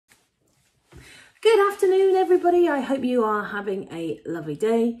Good afternoon, everybody. I hope you are having a lovely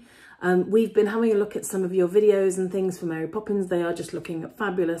day. We've been having a look at some of your videos and things for Mary Poppins. They are just looking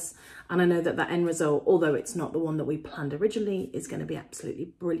fabulous. And I know that that end result, although it's not the one that we planned originally, is going to be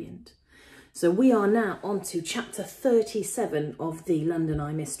absolutely brilliant. So we are now on to chapter 37 of the London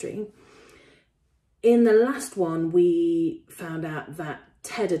Eye Mystery. In the last one, we found out that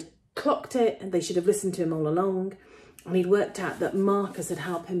Ted had clocked it and they should have listened to him all along. And he'd worked out that Marcus had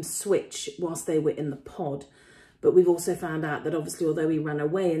helped him switch whilst they were in the pod. But we've also found out that obviously, although he ran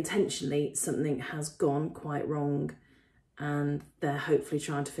away intentionally, something has gone quite wrong. And they're hopefully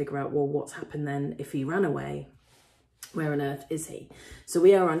trying to figure out, well, what's happened then if he ran away? Where on earth is he? So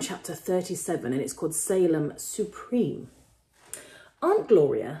we are on chapter 37 and it's called Salem Supreme. Aunt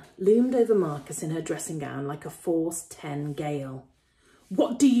Gloria loomed over Marcus in her dressing gown like a force 10 gale.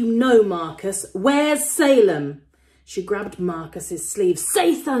 What do you know, Marcus? Where's Salem? She grabbed Marcus's sleeve.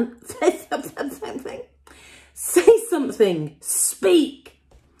 Say something. Say something. Speak.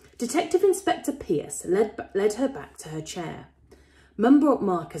 Detective Inspector Pierce led her back to her chair. Mum brought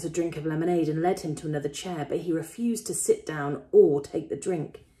Marcus a drink of lemonade and led him to another chair, but he refused to sit down or take the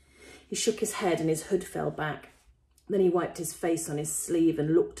drink. He shook his head and his hood fell back. Then he wiped his face on his sleeve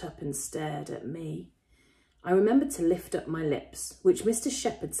and looked up and stared at me. I remembered to lift up my lips, which Mr.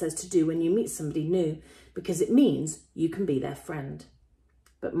 Shepherd says to do when you meet somebody new, because it means you can be their friend.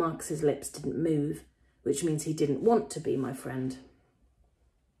 But Marcus's lips didn't move, which means he didn't want to be my friend.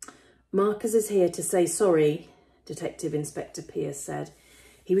 Marcus is here to say sorry, Detective Inspector Pierce said.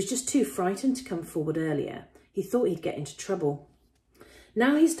 He was just too frightened to come forward earlier. He thought he'd get into trouble.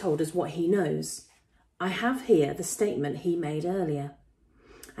 Now he's told us what he knows. I have here the statement he made earlier.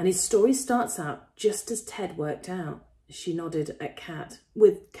 And his story starts out just as Ted worked out. She nodded at Kat.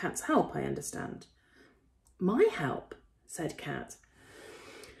 With Kat's help, I understand. My help, said Kat.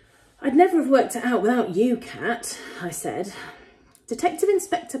 I'd never have worked it out without you, Kat, I said. Detective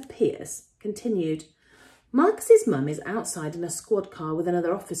Inspector Pierce continued. Marcus's mum is outside in a squad car with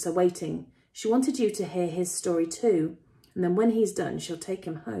another officer waiting. She wanted you to hear his story too. And then when he's done, she'll take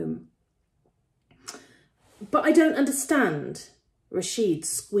him home. But I don't understand. Rashid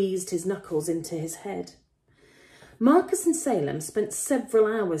squeezed his knuckles into his head. Marcus and Salem spent several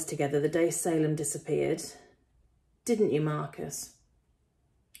hours together the day Salem disappeared. Didn't you, Marcus?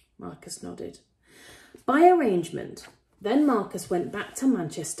 Marcus nodded. By arrangement, then Marcus went back to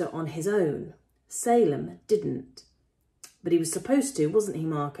Manchester on his own. Salem didn't. But he was supposed to, wasn't he,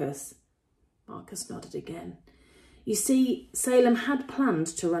 Marcus? Marcus nodded again. You see, Salem had planned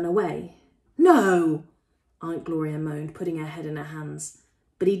to run away. No! Aunt Gloria moaned, putting her head in her hands.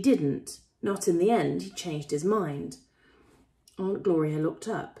 But he didn't. Not in the end. He changed his mind. Aunt Gloria looked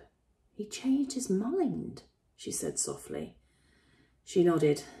up. He changed his mind, she said softly. She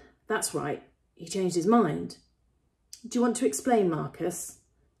nodded. That's right. He changed his mind. Do you want to explain, Marcus?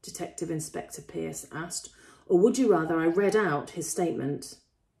 Detective Inspector Pierce asked. Or would you rather I read out his statement?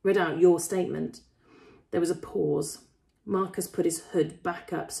 Read out your statement? There was a pause. Marcus put his hood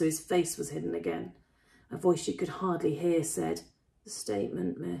back up so his face was hidden again. A voice she could hardly hear said, the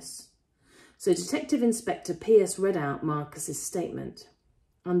statement, miss. So Detective Inspector Pierce read out Marcus's statement.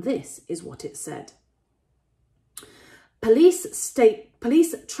 And this is what it said. Police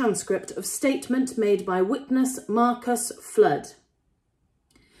transcript of statement made by witness Marcus Flood.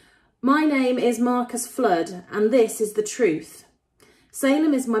 My name is Marcus Flood, and this is the truth.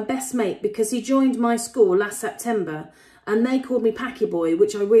 Salem is my best mate because he joined my school last September, and they called me Packy Boy,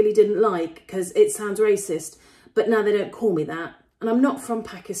 which I really didn't like because it sounds racist, but now they don't call me that. And I'm not from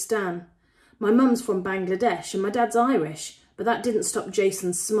Pakistan. My mum's from Bangladesh and my dad's Irish, but that didn't stop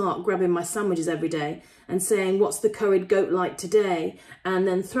Jason Smart grabbing my sandwiches every day and saying, what's the curried goat like today? And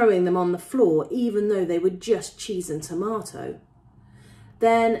then throwing them on the floor, even though they were just cheese and tomato.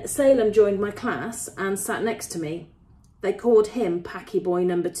 Then Salem joined my class and sat next to me. They called him Packy Boy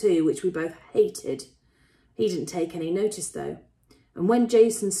number 2, which we both hated. He didn't take any notice, though. And when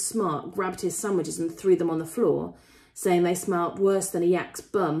Jason Smart grabbed his sandwiches and threw them on the floor, saying they smelled worse than a yak's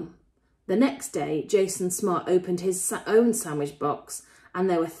bum, the next day, Jason Smart opened his own sandwich box and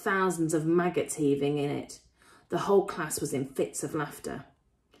there were thousands of maggots heaving in it. The whole class was in fits of laughter.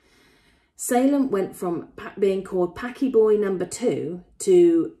 Salem went from being called Packy Boy number 2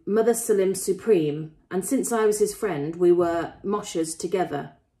 to Mother Salem Supreme, and since I was his friend, we were moshers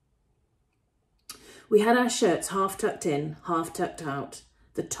together. We had our shirts half tucked in, half tucked out,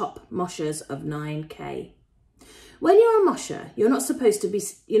 the top moshers of 9K. When you're a mosher, you're not supposed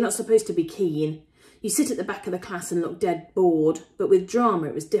to be keen. You sit at the back of the class and look dead bored, but with drama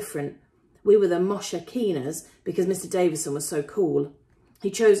it was different. We were the mosher keeners because Mr. Davison was so cool. He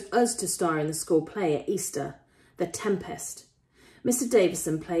chose us to star in the school play at Easter, The Tempest. Mr.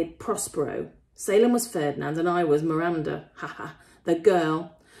 Davison played Prospero. Salem was Ferdinand and I was Miranda. Haha, the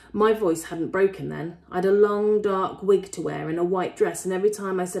girl. My voice hadn't broken then. I had a long dark wig to wear and a white dress, and every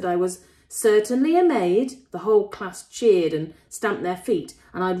time I said I was certainly a maid, the whole class cheered and stamped their feet,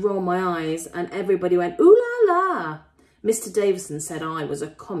 and I'd roll my eyes and everybody went, ooh la la. Mr. Davison said I was a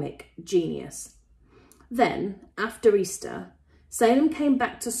comic genius. Then, after Easter, Salem came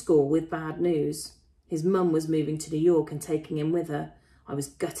back to school with bad news. His mum was moving to New York and taking him with her. I was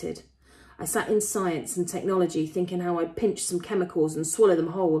gutted. I sat in science and technology thinking how I'd pinch some chemicals and swallow them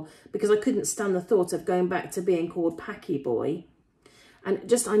whole because I couldn't stand the thought of going back to being called Packy Boy. And I'm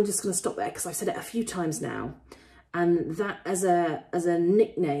just going to stop there because I've said it a few times now. And that as a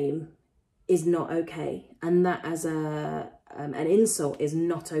nickname is not okay. And that as an insult is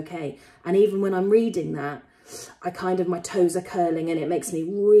not okay. And even when I'm reading that, my toes are curling and it makes me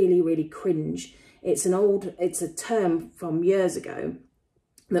really, really cringe. It's a term from years ago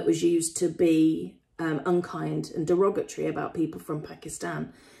that was used to be unkind and derogatory about people from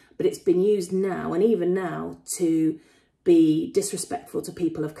Pakistan. But it's been used now, and even now, to be disrespectful to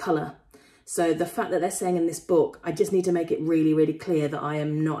people of colour. So the fact that they're saying in this book, I just need to make it really, really clear that I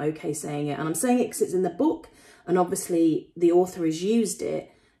am not okay saying it. And I'm saying it because it's in the book, and obviously the author has used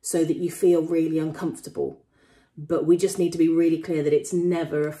it so that you feel really uncomfortable. But we just need to be really clear that it's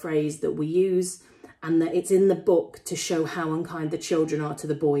never a phrase that we use, and that it's in the book to show how unkind the children are to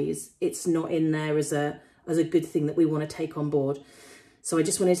the boys. It's not in there as a good thing that we want to take on board. So I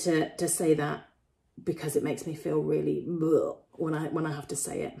just wanted to say that because it makes me feel really bleh when I have to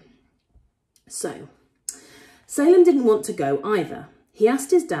say it. So, Salem didn't want to go either. He asked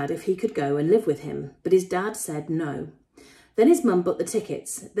his dad if he could go and live with him, but his dad said no. Then his mum booked the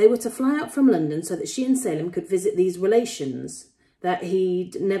tickets. They were to fly out from London so that she and Salem could visit these relations that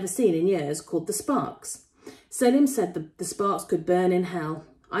he'd never seen in years, called the Sparks. Salem said the Sparks could burn in hell.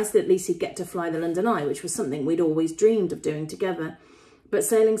 I said at least he'd get to fly the London Eye, which was something we'd always dreamed of doing together. But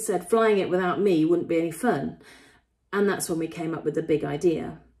Salem said flying it without me wouldn't be any fun. And that's when we came up with the big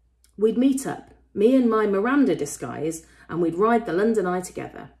idea. We'd meet up, me and my Miranda disguise, and we'd ride the London Eye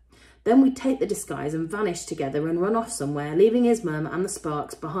together. Then we'd take the disguise and vanish together and run off somewhere, leaving his mum and the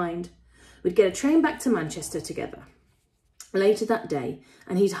Sparks behind. We'd get a train back to Manchester together later that day,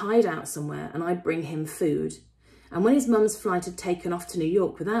 and he'd hide out somewhere and I'd bring him food. And when his mum's flight had taken off to New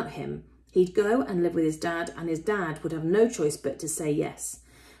York without him, he'd go and live with his dad, and his dad would have no choice but to say yes.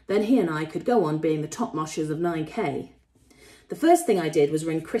 Then he and I could go on being the top moshers of 9K. The first thing I did was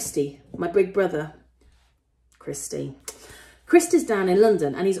ring Christy, my big brother. Christy's down in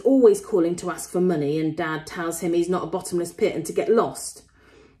London and he's always calling to ask for money, and Dad tells him he's not a bottomless pit and to get lost.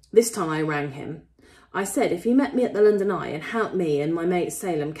 This time I rang him. I said if he met me at the London Eye and helped me and my mate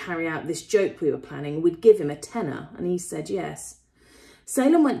Salem carry out this joke we were planning, we'd give him a tenner, and he said yes.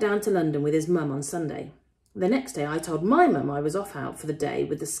 Salem went down to London with his mum on Sunday. The next day I told my mum I was off out for the day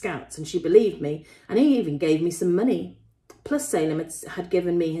with the Scouts, and she believed me, and he even gave me some money. Plus Salem had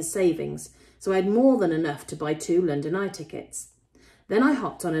given me his savings, so I had more than enough to buy 2 London Eye tickets. Then I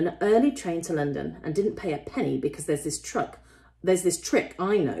hopped on an early train to London and didn't pay a penny because there's this trick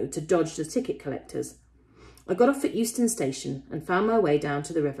I know to dodge the ticket collectors. I got off at Euston Station and found my way down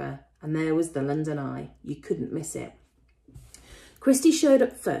to the river, and there was the London Eye. You couldn't miss it. Christy showed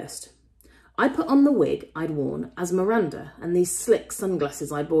up first. I put on the wig I'd worn as Miranda and these slick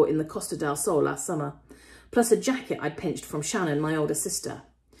sunglasses I bought in the Costa del Sol last summer, plus a jacket I'd pinched from Shannon, my older sister.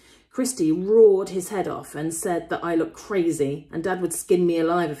 Christy roared his head off and said that I looked crazy and Dad would skin me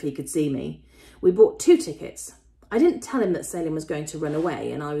alive if he could see me. We bought 2 tickets. I didn't tell him that Salem was going to run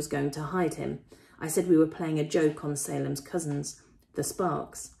away and I was going to hide him. I said we were playing a joke on Salem's cousins, the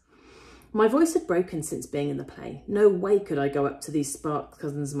Sparks. My voice had broken since being in the play. No way could I go up to these Sparks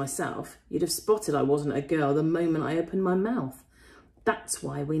cousins myself. You'd have spotted I wasn't a girl the moment I opened my mouth. That's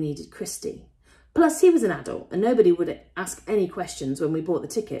why we needed Christy. Plus, he was an adult and nobody would ask any questions when we bought the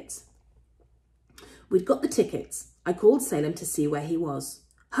tickets. We'd got the tickets. I called Salem to see where he was.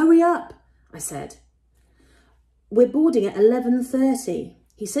 Hurry up, I said. We're boarding at 11:30.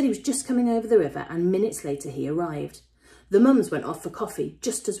 He said he was just coming over the river, and minutes later he arrived. The mums went off for coffee,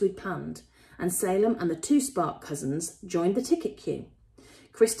 just as we'd planned, and Salem and the 2 Spark cousins joined the ticket queue.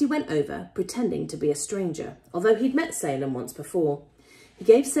 Christy went over, pretending to be a stranger, although he'd met Salem once before. He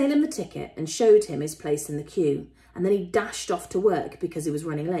gave Salem the ticket and showed him his place in the queue, and then he dashed off to work because he was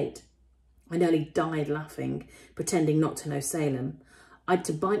running late. I nearly died laughing, pretending not to know Salem. I'd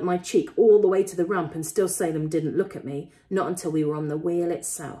to bite my cheek all the way to the ramp, and still Salem didn't look at me, not until we were on the wheel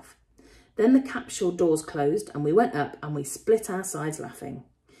itself. Then the capsule doors closed and we went up and we split our sides laughing.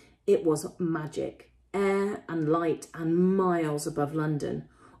 It was magic. Air and light and miles above London,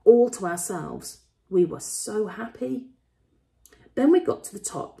 all to ourselves. We were so happy. Then when we got to the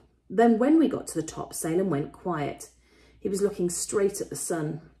top, Salem went quiet. He was looking straight at the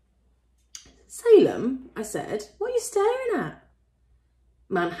sun. Salem, I said, what are you staring at?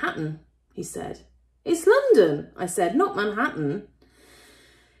 Manhattan, he said. It's London, I said, not Manhattan.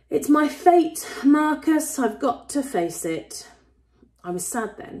 It's my fate, Marcus. I've got to face it. I was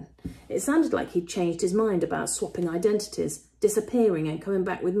sad then. It sounded like he'd changed his mind about swapping identities, disappearing and coming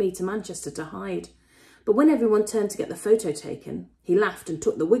back with me to Manchester to hide. But when everyone turned to get the photo taken, he laughed and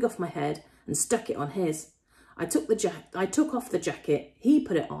took the wig off my head and stuck it on his. I took off the jacket, he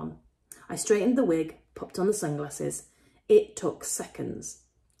put it on. I straightened the wig, popped on the sunglasses. It took seconds.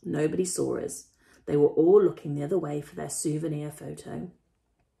 Nobody saw us. They were all looking the other way for their souvenir photo.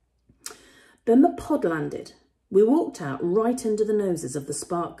 Then the pod landed. We walked out right under the noses of the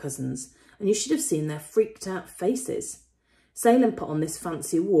Spark cousins, and you should have seen their freaked out faces. Salem put on this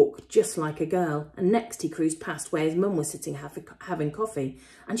fancy walk just like a girl, and next he cruised past where his mum was sitting having coffee,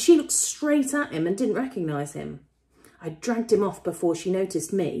 and she looked straight at him and didn't recognise him. I dragged him off before she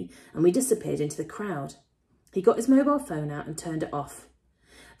noticed me, and we disappeared into the crowd. He got his mobile phone out and turned it off.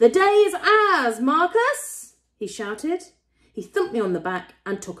 "The day is ours, Marcus!" he shouted. He thumped me on the back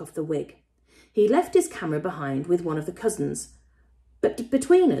and took off the wig. He left his camera behind with one of the cousins, but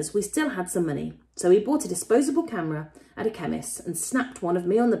between us we still had some money, so he bought a disposable camera at a chemist's and snapped one of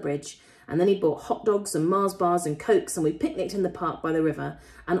me on the bridge, and then he bought hot dogs and Mars bars and Cokes, and we picnicked in the park by the river,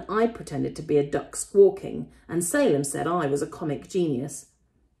 and I pretended to be a duck squawking, and Salem said I was a comic genius.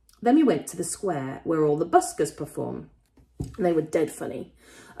 Then we went to the square where all the buskers perform. They were dead funny.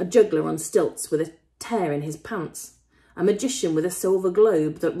 A juggler on stilts with a tear in his pants, a magician with a silver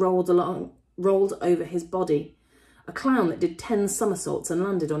globe that rolled over his body, a clown that did 10 somersaults and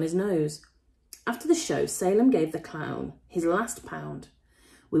landed on his nose. After the show, Salem gave the clown his last pound.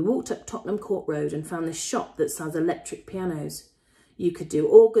 We walked up Tottenham Court Road and found this shop that sells electric pianos. You could do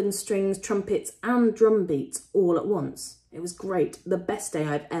organs, strings, trumpets and drum beats all at once. It was great, the best day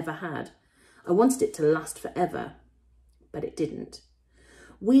I've ever had. I wanted it to last forever, but it didn't.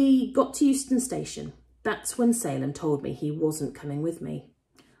 We got to Euston Station. That's when Salem told me he wasn't coming with me.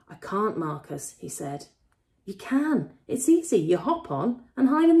 "I can't, Marcus," he said. "You can. It's easy. You hop on and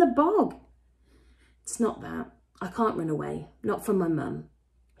hide in the bog." "It's not that. I can't run away. Not from my mum.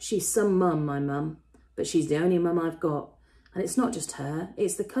 She's some mum, my mum, but she's the only mum I've got. And it's not just her.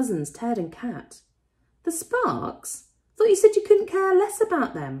 It's the cousins, Ted and Kat." "The Sparks? Thought you said you couldn't care less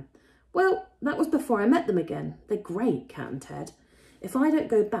about them." "Well, that was before I met them again. They're great, Kat and Ted. If I don't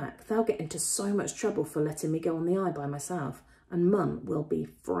go back, they'll get into so much trouble for letting me go on the eye by myself, and Mum will be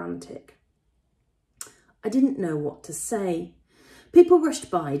frantic." I didn't know what to say. People rushed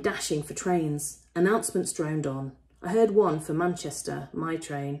by, dashing for trains. Announcements droned on. I heard one for Manchester, my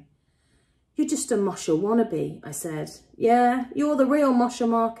train. "You're just a mosher wannabe," I said. "Yeah, you're the real mosher,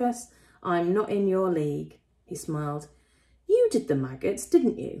 Marcus. I'm not in your league." He smiled. "You did the maggots,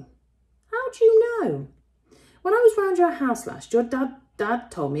 didn't you?" "How'd you know?" "When I was round your house last, your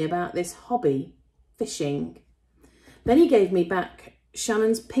dad told me about this hobby, fishing." Then he gave me back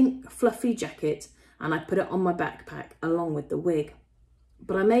Shannon's pink fluffy jacket and I put it on my backpack along with the wig.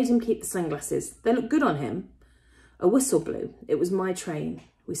 But I made him keep the sunglasses. They looked good on him. A whistle blew. It was my train.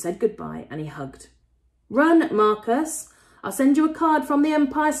 We said goodbye and he hugged. "Run, Marcus. I'll send you a card from the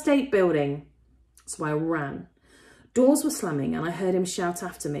Empire State Building." So I ran. Doors were slamming and I heard him shout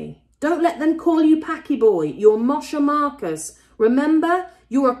after me, "Don't let them call you Packy Boy. You're Mosher Marcus. Remember,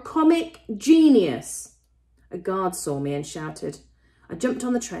 you're a comic genius." A guard saw me and shouted. I jumped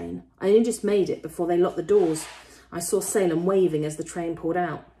on the train. I only just made it before they locked the doors. I saw Salem waving as the train pulled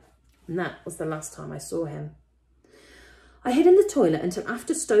out. And that was the last time I saw him. I hid in the toilet until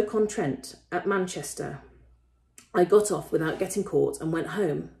after Stoke-on-Trent at Manchester. I got off without getting caught and went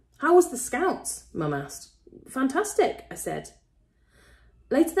home. "How was the Scouts?" Mum asked. "Fantastic," I said.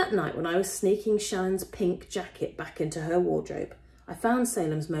 Later that night, when I was sneaking Shannon's pink jacket back into her wardrobe, I found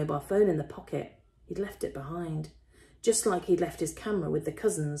Salem's mobile phone in the pocket. He'd left it behind, just like he'd left his camera with the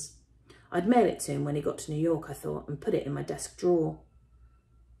cousins. I'd mail it to him when he got to New York, I thought, and put it in my desk drawer.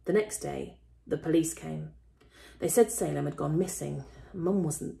 The next day, the police came. They said Salem had gone missing. Mum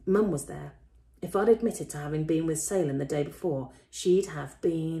was there. If I'd admitted to having been with Salem the day before, she'd have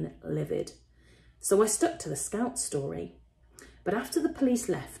been livid. So I stuck to the Scout story. But after the police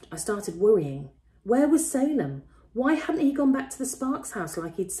left, I started worrying. Where was Salem? Why hadn't he gone back to the Sparks house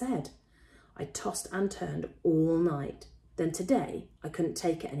like he'd said? I tossed and turned all night. Then today, I couldn't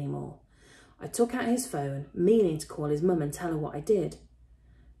take it anymore. I took out his phone, meaning to call his mum and tell her what I did.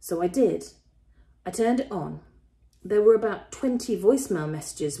 So I did. I turned it on. There were about 20 voicemail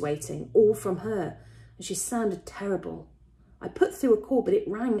messages waiting, all from her, and she sounded terrible. I put through a call, but it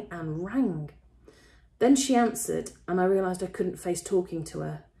rang and rang. Then she answered, and I realised I couldn't face talking to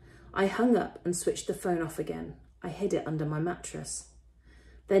her. I hung up and switched the phone off again. I hid it under my mattress.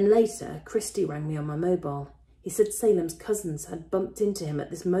 Then later, Christy rang me on my mobile. He said Salem's cousins had bumped into him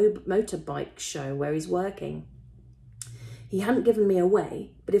at this motorbike show where he's working. He hadn't given me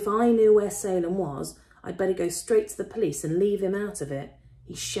away, but if I knew where Salem was, I'd better go straight to the police and leave him out of it.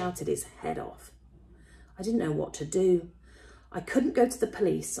 He shouted his head off. I didn't know what to do. I couldn't go to the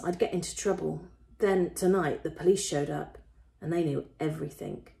police. I'd get into trouble. Then tonight, the police showed up and they knew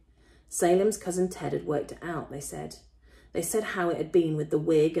everything. Salem's cousin Ted had worked it out, they said. They said how it had been with the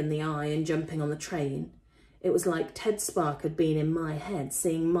wig and the eye and jumping on the train. It was like Ted Spark had been in my head,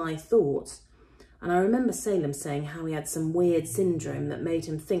 seeing my thoughts. And I remember Salem saying how he had some weird syndrome that made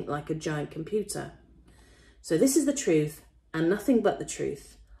him think like a giant computer. So this is the truth, and nothing but the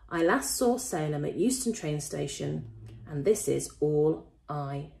truth. I last saw Salem at Euston train station, and this is all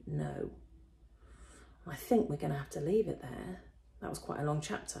I know. I think we're going to have to leave it there. That was quite a long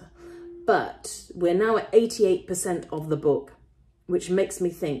chapter. But we're now at 88% of the book, which makes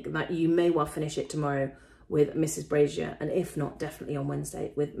me think that you may well finish it tomorrow with Mrs. Brazier, and if not, definitely on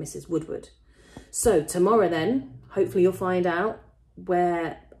Wednesday with Mrs. Woodward. So tomorrow then, hopefully you'll find out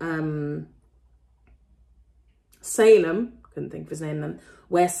where Salem, couldn't think of his name then,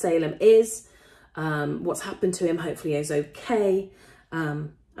 where Salem is, what's happened to him, hopefully he's okay. As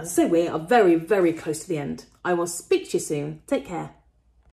I say, we are very, very close to the end. I will speak to you soon. Take care.